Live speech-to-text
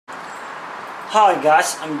Hi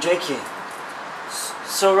guys, I'm Jackie.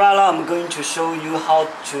 So right now I'm going to show you how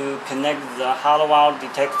to connect the hardware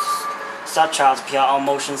detectors such as PIR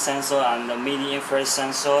motion sensor and the midi-infrared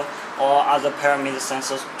sensor or other parameter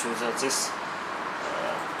sensors to this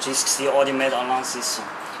GC automated alarm system.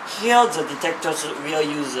 Here the detectors will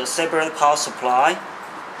use a separate power supply,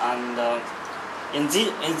 and in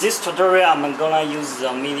this tutorial I'm gonna use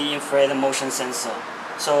the midi-infrared motion sensor.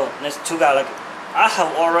 So let's together. I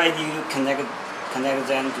have already connected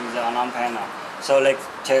them to the alarm panel. So let's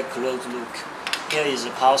take a close look. Here is the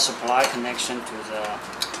power supply connection to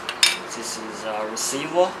this is a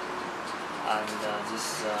receiver, and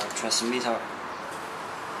this is a transmitter.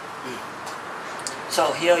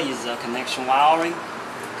 So here is the connection wiring.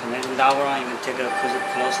 Connecting diagram, you can take a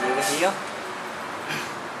close look here.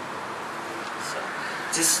 So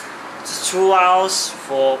these two wires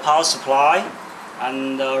for power supply,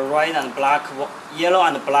 and red and black, yellow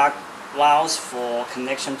and black wires for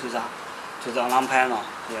connection to the alarm panel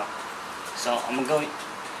here. So I'm going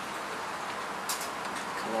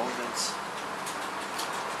close it.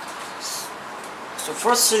 So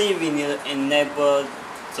firstly, we need to enable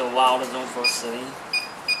the wild zone firstly.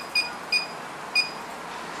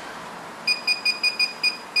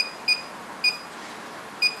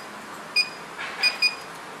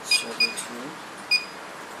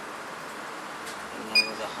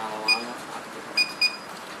 Enable the hardware.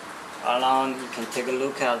 Along, you can take a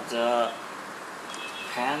look at the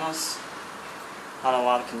panels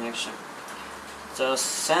hardware connection. The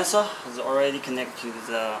sensor is already connected to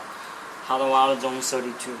the hardware zone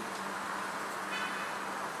 32.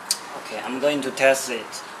 Okay, I'm going to test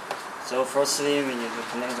it. So firstly, we need to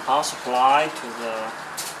connect the power supply to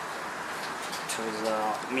the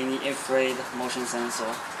mini-infrared motion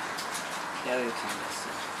sensor. Here you can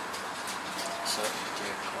see. So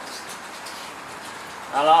very close.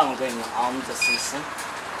 Now I'm going to arm the system.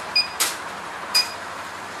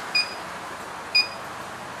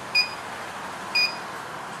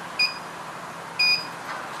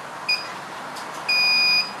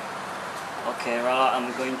 Okay, right now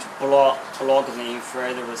I'm going to plug the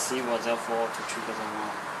infrared receiver, therefore to trigger the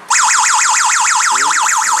alarm.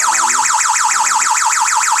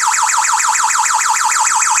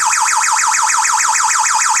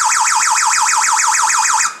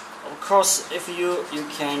 Of course, if you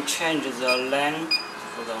can change the length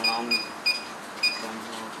for the alarm.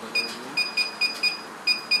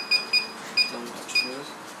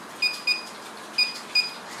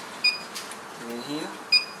 In here.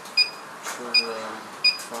 The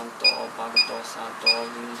front door, back door, side door,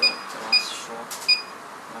 window, glass, short,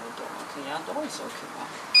 another door. Okay, yeah, door is okay.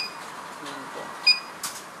 Main door.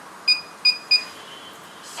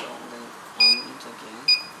 So then arm it again.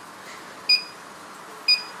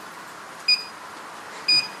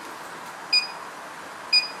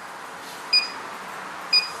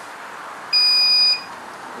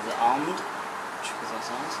 Is it armed? Check the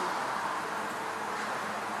sensor.